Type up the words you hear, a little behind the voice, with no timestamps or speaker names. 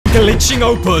glitching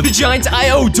open the giant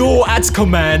I.O. door at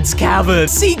Command Cavern.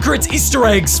 Secret Easter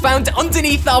eggs found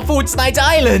underneath our Fortnite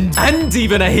island. And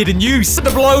even a hidden use of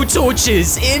the blow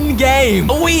torches in-game.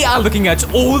 We are looking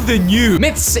at all the new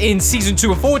myths in Season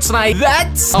 2 of Fortnite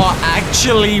that are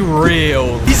actually real.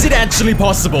 Is it actually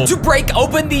possible to break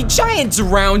open the giant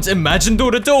round imagined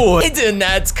door hidden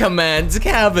at Command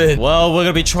Cavern? Well, we're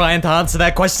gonna be trying to answer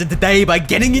that question today by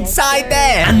getting inside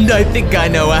there. And I think I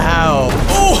know how.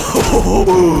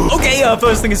 Oh! Okay,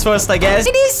 first thing is first, I guess.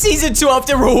 It is Season 2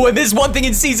 after all, and there's one thing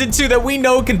in Season 2 that we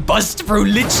know can bust through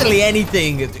literally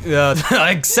anything.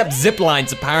 Except zip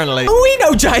lines, apparently. We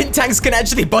know giant tanks can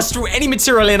actually bust through any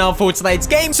material in our Fortnite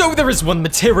game, so there is one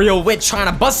material we're trying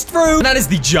to bust through, and that is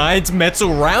the giant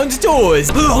metal round doors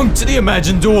belong to the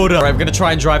imagined order. I'm gonna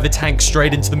try and drive the tank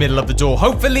straight into the middle of the door.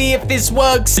 Hopefully, if this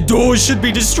works, the door should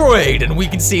be destroyed, and we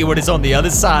can see what is on the other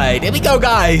side. Here we go,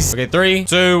 guys. Okay, 3,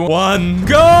 2, 1,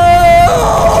 go!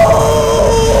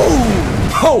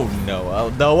 Oh, no.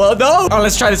 Oh, no. Oh, no. Oh,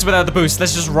 let's try this without the boost.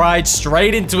 Let's just ride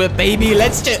straight into it, baby.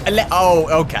 Let's just... Oh,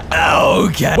 okay.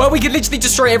 Okay. Well, we can literally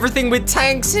destroy everything with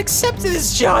tanks except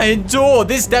this giant door.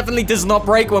 This definitely does not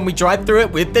break when we drive through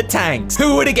it with the tanks.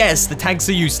 Who would have guessed the tanks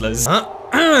are useless?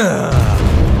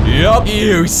 Yup,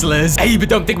 useless. Hey, but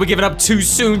don't think we're giving up too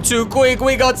soon, too quick.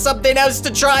 We got something else to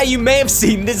try. You may have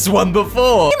seen this one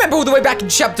before. You remember all the way back in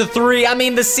Chapter 3? I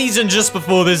mean, the season just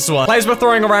before this one. Players were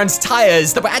throwing around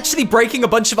tires that were actually breaking a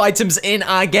bunch of items in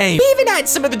our game. We even had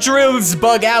some of the drills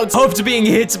bug out after being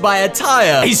hit by a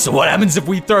tire. Hey, so what happens if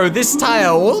we throw this tire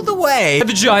all the way at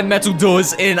the giant metal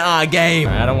doors in our game?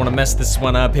 All right, I don't want to mess this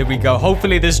one up. Here we go.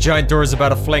 Hopefully, this giant door is about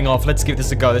to fling off. Let's give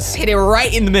this a go. Let's hit it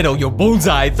right in the middle. Your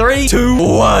bullseye. 3, 2,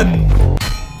 1.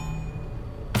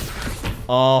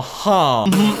 Uh-huh.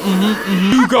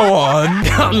 You go on.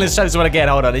 Let's try this one again.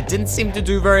 Hold on. It didn't seem to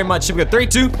do very much. Here we go. 3,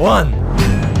 2, 1.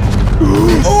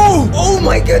 Oh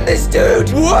my goodness,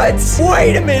 dude. What?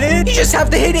 Wait a minute. You just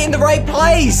have to hit it in the right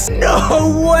place.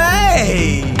 No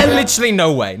way. And literally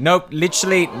no way. Nope.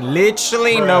 Literally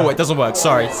no way. It doesn't work.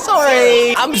 Sorry.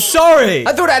 I'm sorry.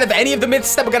 I thought out of any of the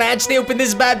myths that were going to actually open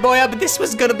this bad boy up, this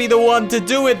was going to be the one to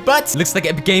do it. But looks like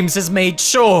Epic Games has made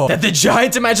sure that the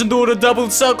giant imagined order double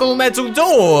circle metal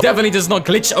door definitely does not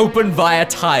glitch open via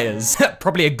tires.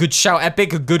 Probably a good shout,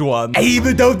 Epic. A good one. Hey,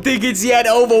 but don't think it's yet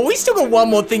over. We still got one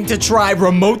more thing to try.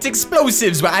 Remote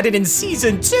explosives were added in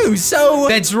Season 2, so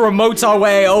let's remote our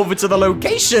way over to the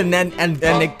location and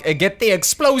get the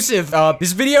explosive.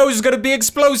 This video is gonna be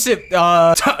explosive.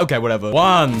 Okay, whatever.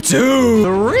 1, 2,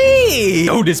 3.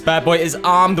 Oh, this bad boy is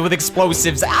armed with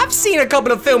explosives. I've seen a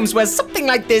couple of films where something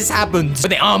like this happens, where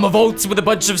they arm a vault with a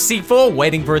bunch of C4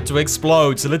 waiting for it to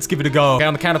explode. So let's give it a go. Okay,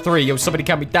 on the count of 3. Yo, somebody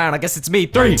count me down. I guess it's me.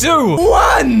 3, 2,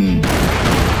 1.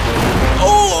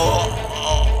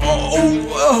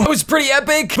 It was pretty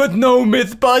epic, but no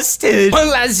myth busted.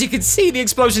 Well, as you can see, the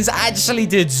explosions actually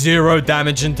did 0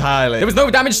 damage entirely. There was no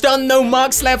damage done, no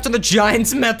marks left on the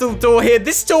giant metal door here.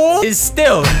 This door is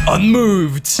still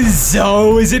unmoved.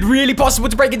 So, is it really possible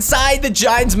to break inside the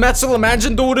giant metal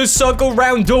imagined order circle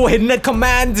round door hidden at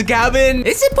Command Cavern?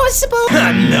 Is it possible?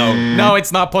 No,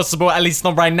 it's not possible, at least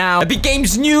not right now. Epic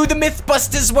Games knew the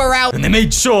Mythbusters were out, and they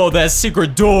made sure their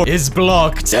secret door is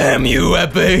blocked. Damn you,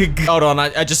 Epic. Hold on,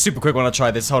 I just super quick want to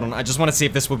try this. Hold on, I just want to see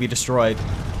if this will be destroyed.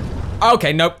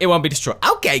 Okay, nope, it won't be destroyed.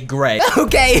 Okay, great.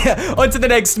 Okay, on to the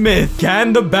next myth.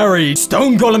 Can the buried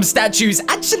stone golem statues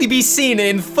actually be seen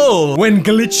in full when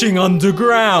glitching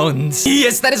underground?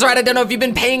 Yes, that is right. I don't know if you've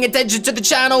been paying attention to the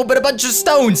channel, but a bunch of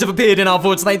stones have appeared in our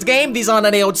Fortnite game. These aren't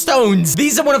any old stones.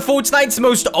 These are one of Fortnite's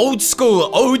most old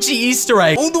school OG Easter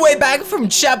eggs, all the way back from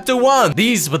Chapter 1.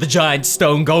 These were the giant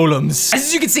stone golems.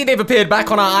 As you can see, they've appeared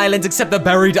back on our island, except they're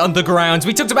buried underground.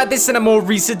 We talked about this in a more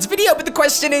recent video, but the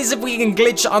question is if we can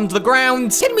glitch underground,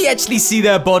 can we actually see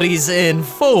their bodies in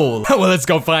full? Well, let's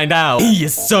go find out.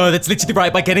 Yes, sir, that's literally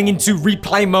right. By getting into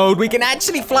replay mode, we can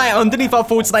actually fly underneath our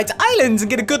Fortnite islands and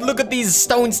get a good look at these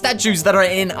stone statues that are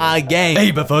in our game.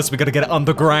 Hey, but first we gotta get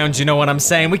underground, you know what I'm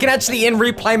saying? We can actually, in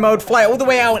replay mode, fly all the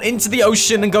way out into the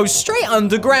ocean and go straight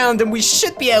underground, and we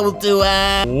should be able to,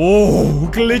 whoa,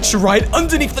 glitch right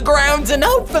underneath the ground, and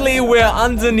hopefully we're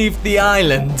underneath the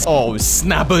island. Oh,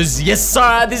 snappers. Yes,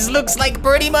 sir, this looks like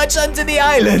pretty much under the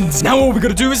island. Now all we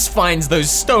gotta do is find those those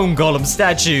stone golem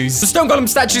statues. The stone golem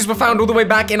statues were found all the way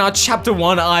back in our Chapter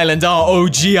 1 island, our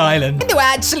OG island. And they were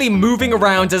actually moving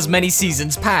around as many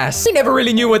seasons passed. We never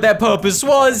really knew what their purpose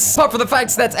was, apart from the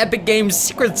fact that Epic Games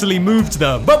secretly moved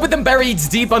them. But with them buried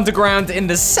deep underground in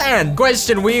the sand,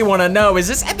 question we want to know is,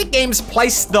 has Epic Games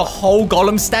placed the whole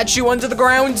golem statue under the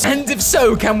ground? And if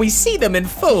so, can we see them in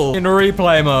full in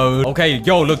replay mode? Okay,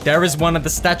 yo, look, there is one of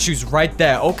the statues right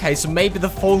there. Okay, so maybe the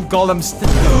full golem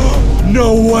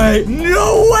No way.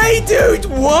 No way, dude.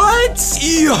 What?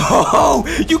 Yo,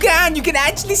 you can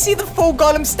actually see the full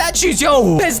golem statues.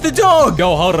 Yo, there's the dog.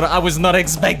 Yo, hold on. I was not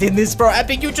expecting this, bro.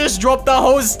 Epic, you just dropped the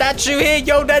whole statue here.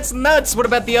 Yo, that's nuts. What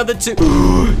about the other two?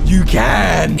 You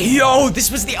can. Yo,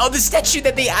 this was the other statue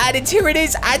that they added. Here it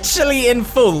is, actually in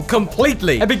full,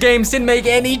 completely. Epic Games didn't make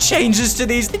any changes to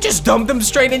these. They just dumped them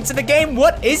straight into the game.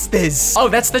 What is this? Oh,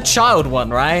 that's the child one,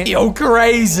 right? Yo,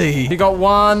 crazy. You got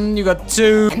 1, you got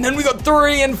 2, and then we got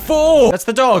 3 and 4. That's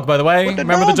the dog, by the way.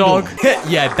 Remember the dog?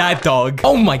 Yeah, that dog.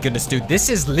 Oh my goodness, dude. This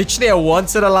is literally a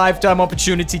once-in-a-lifetime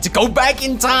opportunity to go back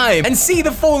in time and see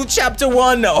the full Chapter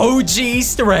 1 OG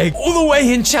Easter egg all the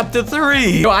way in Chapter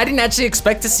 3. Yo, I didn't actually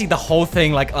expect to see the whole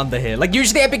thing like under here. Like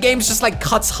usually Epic Games just like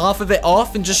cuts half of it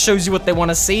off and just shows you what they want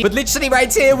to see. But literally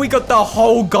right here, we got the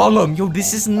whole golem. Yo,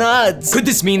 this is nuts. Could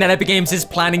this mean that Epic Games is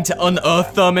planning to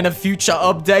unearth them in a future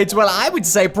update? Well, I would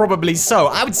say probably so.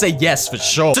 I would say yes for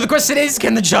sure. So the question is,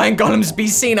 can the giant golems be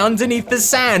seen underneath the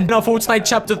sand in our Fortnite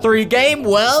Chapter 3 game?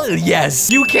 Well,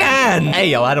 yes, you can. Hey,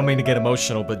 yo, I don't mean to get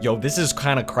emotional, but yo, this is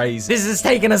kind of crazy. This is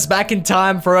taking us back in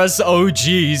time for us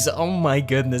OGs. Oh my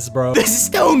goodness, bro. The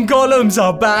stone golems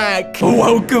are back.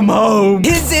 Welcome home.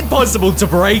 Is it possible to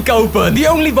break open the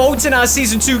only vault in our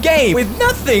Season 2 game with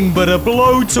nothing but a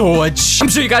blowtorch? I'm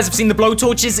sure you guys have seen the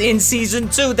blowtorches in Season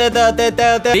 2.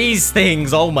 These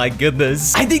things, oh my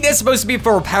goodness. I think they're supposed to be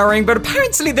for repairing, but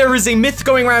apparently there is a myth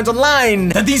going around online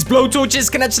that these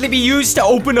blowtorches can actually be used to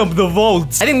open up the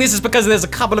vault. I think this is because there's a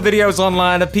couple of videos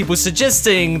online of people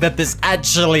suggesting that this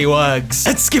actually works.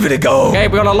 Let's give it a go. Okay,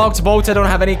 we got a locked vault. I don't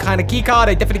have any kind of key card.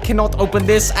 I definitely cannot open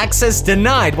this. Access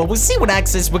denied. Well, we'll see what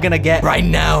access we're gonna get right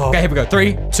now. Okay, here we go.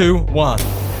 3, 2, 1.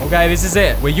 Okay, this is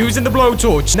it. We're using the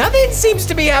blowtorch. Nothing seems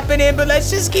to be happening, but let's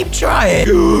just keep trying.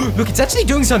 Look, it's actually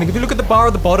doing something. If you look at the bar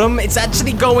at the bottom, it's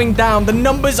actually going down. The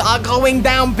numbers are going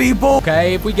down, people.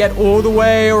 Okay, if we get all the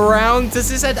way around,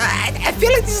 does this... I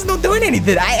feel like this is not doing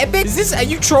anything. Are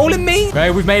you trolling me?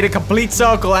 Okay, we've made a complete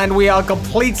circle, and we are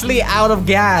completely out of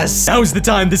gas. Now's the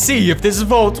time to see if this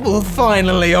vault will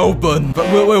finally open.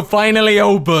 But we'll finally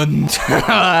open.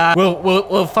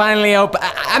 we'll finally open.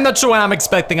 I'm not sure what I'm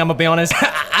expecting, I'm gonna be honest.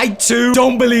 I too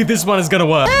don't believe this one is gonna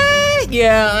work.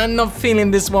 Yeah, I'm not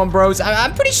feeling this one, bros.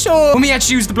 I'm pretty sure when we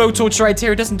actually use the blowtorch right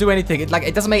here, it doesn't do anything. It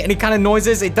doesn't make any kind of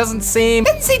noises. It doesn't seem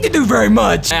to do very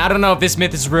much. I don't know if this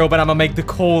myth is real, but I'm gonna make the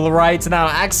call right now.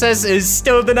 Access is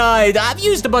still denied. I've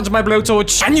used a bunch of my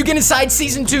blowtorch. And you get inside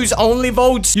Season 2's only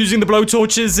vault using the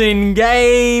blowtorches in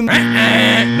game.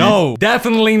 No,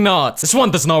 definitely not. This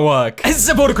one does not work.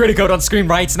 Support a credit code on screen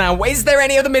right now. Is there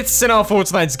any other myths in our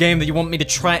Fortnite's game that you want me to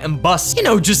try and bust? You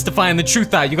know, just to find the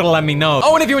truth out. You gotta let me know.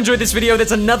 Oh, and if you enjoyed this video,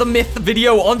 there's another myth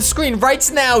video on screen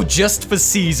right now just for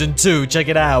Season 2. Check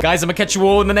it out. Guys, I'm gonna catch you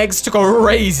all in the next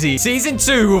crazy Season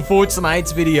 2 of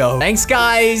Fortnite's video. Thanks,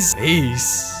 guys.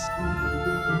 Peace.